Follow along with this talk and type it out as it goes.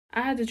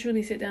I had to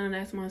truly sit down and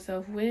ask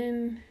myself,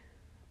 when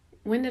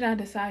did I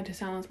decide to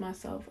silence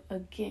myself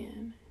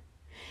again?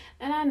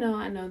 And I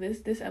know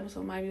this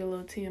episode might be a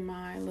little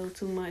TMI, a little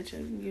too much, or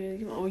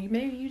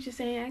maybe you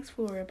just ain't asked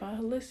for it.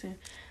 But listen,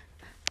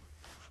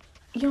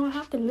 you don't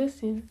have to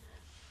listen,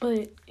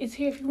 but it's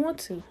here if you want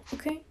to,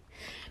 okay?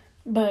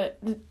 But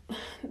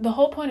the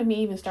whole point of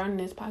me even starting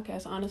this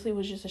podcast, honestly,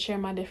 was just to share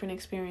my different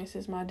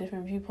experiences, my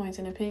different viewpoints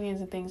and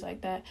opinions and things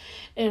like that.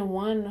 And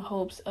one,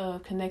 hopes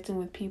of connecting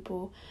with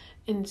people,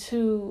 and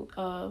two,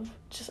 of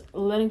just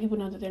letting people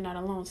know that they're not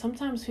alone.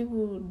 Sometimes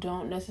people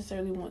don't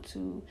necessarily want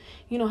to,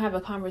 have a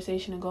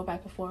conversation and go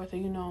back and forth,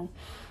 or,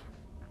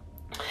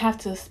 have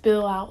to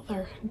spill out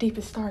their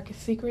deepest,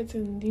 darkest secrets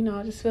and,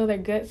 just spill their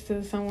guts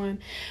to someone.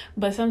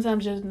 But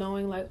sometimes just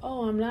knowing like,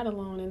 oh, I'm not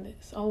alone in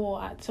this.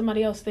 Oh,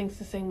 somebody else thinks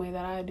the same way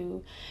that I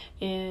do.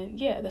 And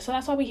yeah, so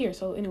that's why we're here.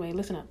 So anyway,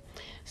 listen up.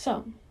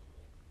 So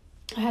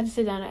I had to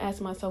sit down and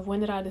ask myself, when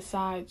did I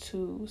decide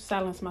to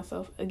silence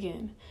myself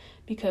again?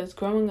 Because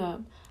growing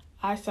up,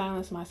 I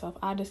silenced myself.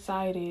 I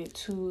decided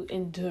to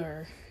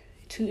endure,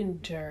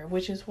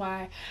 which is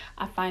why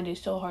I find it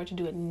so hard to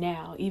do it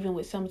now, even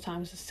with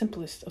sometimes the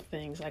simplest of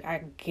things. Like,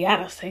 I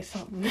gotta say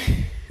something.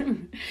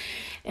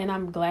 And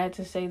I'm glad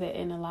to say that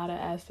in a lot of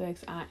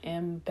aspects, I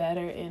am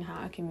better in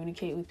how I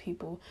communicate with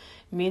people,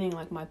 meaning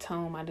like my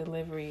tone, my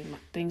delivery,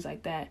 things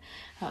like that.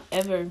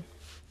 However,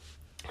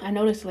 I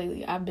noticed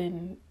lately I've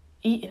been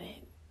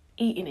eating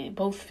it,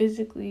 both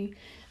physically,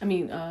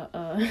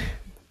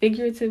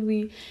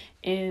 figuratively,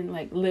 and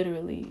like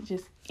literally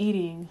just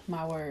eating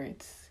my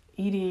words,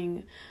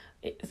 eating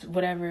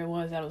whatever it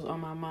was that was on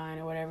my mind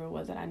or whatever it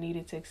was that I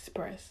needed to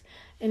express.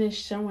 And it's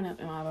showing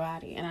up in my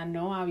body. And I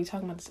know I'll be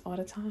talking about this all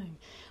the time,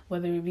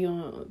 whether it be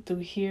through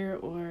here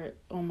or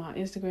on my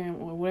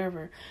Instagram or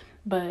whatever.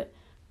 But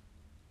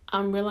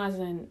I'm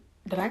realizing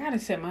that I got to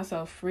set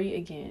myself free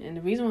again. And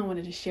the reason why I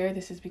wanted to share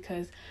this is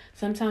because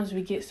sometimes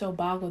we get so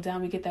boggled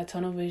down, we get that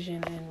tunnel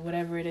vision and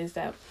whatever it is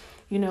that,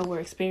 we're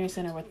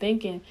experiencing or we're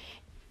thinking,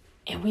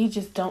 and we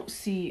just don't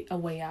see a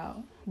way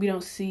out. We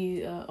don't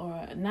see,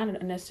 or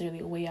not necessarily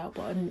a way out,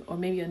 but or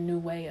maybe a new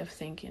way of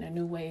thinking, a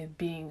new way of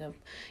being, of,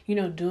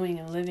 doing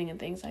and living and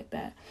things like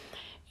that.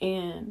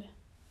 And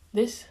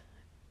this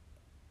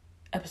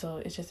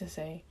episode is just to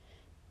say,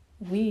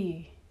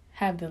 we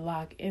have the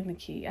lock and the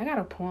key. I got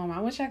a poem. I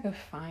wish I could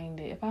find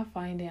it. If I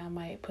find it, I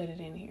might put it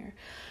in here.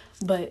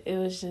 But it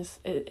was just,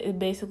 it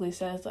basically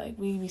says like,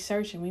 we be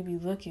searching, we be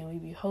looking, we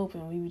be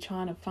hoping, we be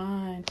trying to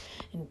find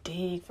and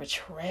dig for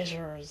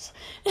treasures,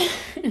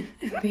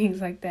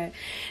 things like that.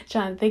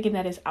 Thinking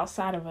that it's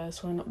outside of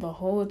us, when the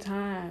whole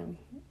time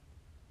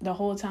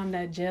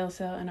that jail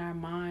cell in our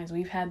minds,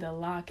 we've had the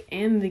lock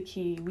and the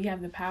key. We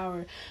have the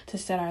power to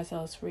set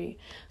ourselves free.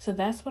 So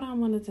that's what I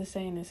wanted to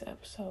say in this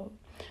episode.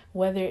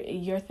 Whether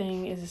your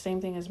thing is the same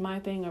thing as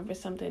my thing, or if it's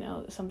something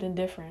else, something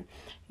different,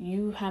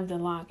 you have the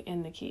lock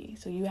and the key.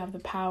 So you have the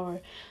power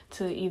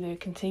to either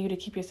continue to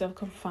keep yourself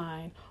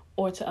confined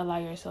or to allow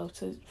yourself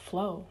to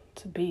flow,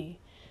 to be,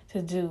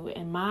 to do.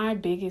 And my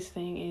biggest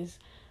thing is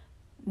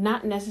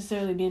not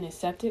necessarily being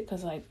accepted,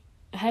 because like,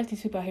 half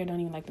these people out here don't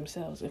even like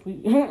themselves. If we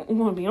want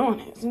to be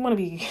honest, we want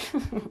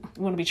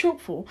to be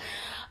truthful.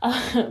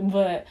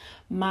 But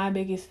my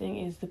biggest thing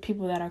is the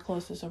people that are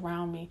closest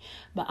around me.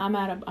 But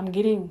I'm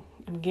getting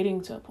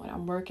to a point.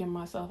 I'm working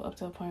myself up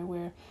to a point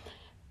where,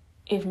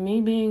 if me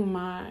being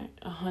my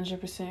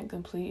 100%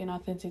 complete and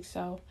authentic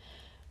self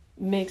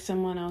makes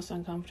someone else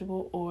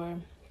uncomfortable, or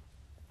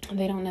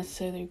they don't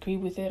necessarily agree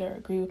with it or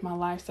agree with my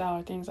lifestyle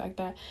or things like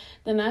that,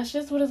 then that's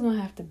just what it's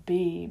gonna have to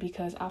be.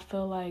 Because I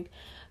feel like,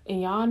 and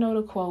y'all know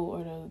the quote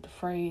or the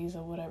phrase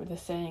or whatever, the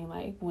saying,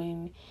 like,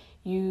 when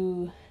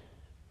you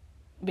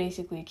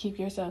basically keep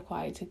yourself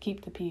quiet to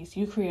keep the peace,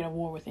 you create a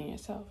war within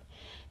yourself.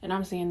 And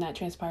I'm seeing that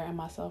transpire in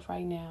myself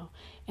right now.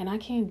 And I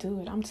can't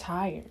do it. I'm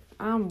tired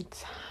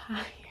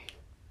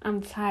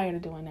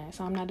of doing that.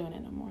 So I'm not doing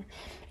it no more.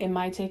 It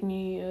might take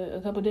me a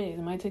couple days.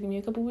 It might take me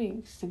a couple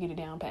weeks to get it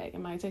down pat. It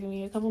might take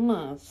me a couple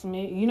months,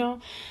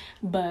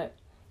 but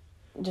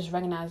just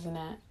recognizing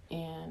that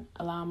and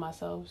allowing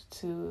myself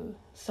to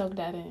soak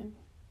that in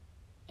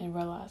and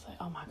realize, like,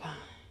 oh my God,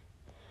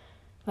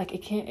 like,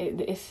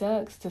 it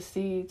sucks to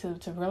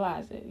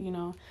realize it,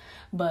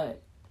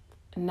 but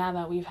now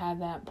that we've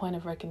had that point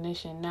of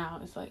recognition, now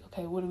it's like,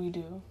 okay, what do we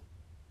do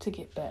to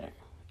get better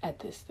at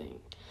this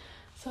thing?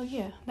 So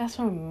yeah, that's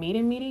from me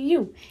to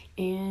you.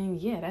 And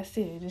yeah, that's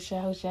it. This is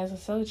your host,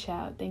 Jazz Soul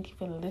Child. Thank you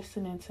for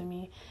listening to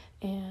me,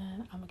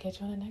 and I'm gonna catch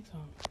you on the next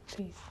one.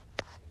 Peace.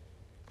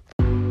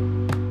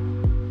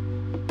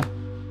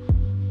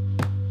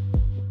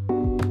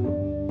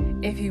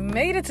 If you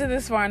made it to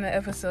this far in the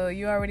episode,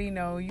 you already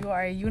know you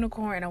are a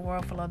unicorn in a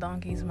world full of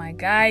donkeys. My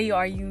guy, you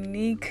are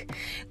unique.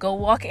 Go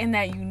walk in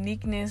that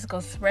uniqueness. Go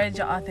spread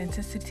your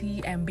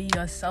authenticity and be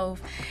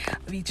yourself.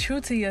 Be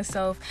true to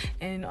yourself.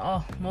 And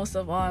most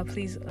of all,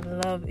 please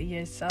love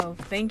yourself.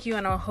 Thank you,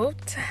 and I hope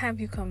to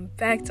have you come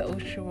back to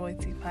Ocean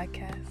Royalty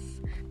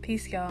Podcast.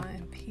 Peace, y'all,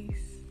 and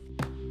peace.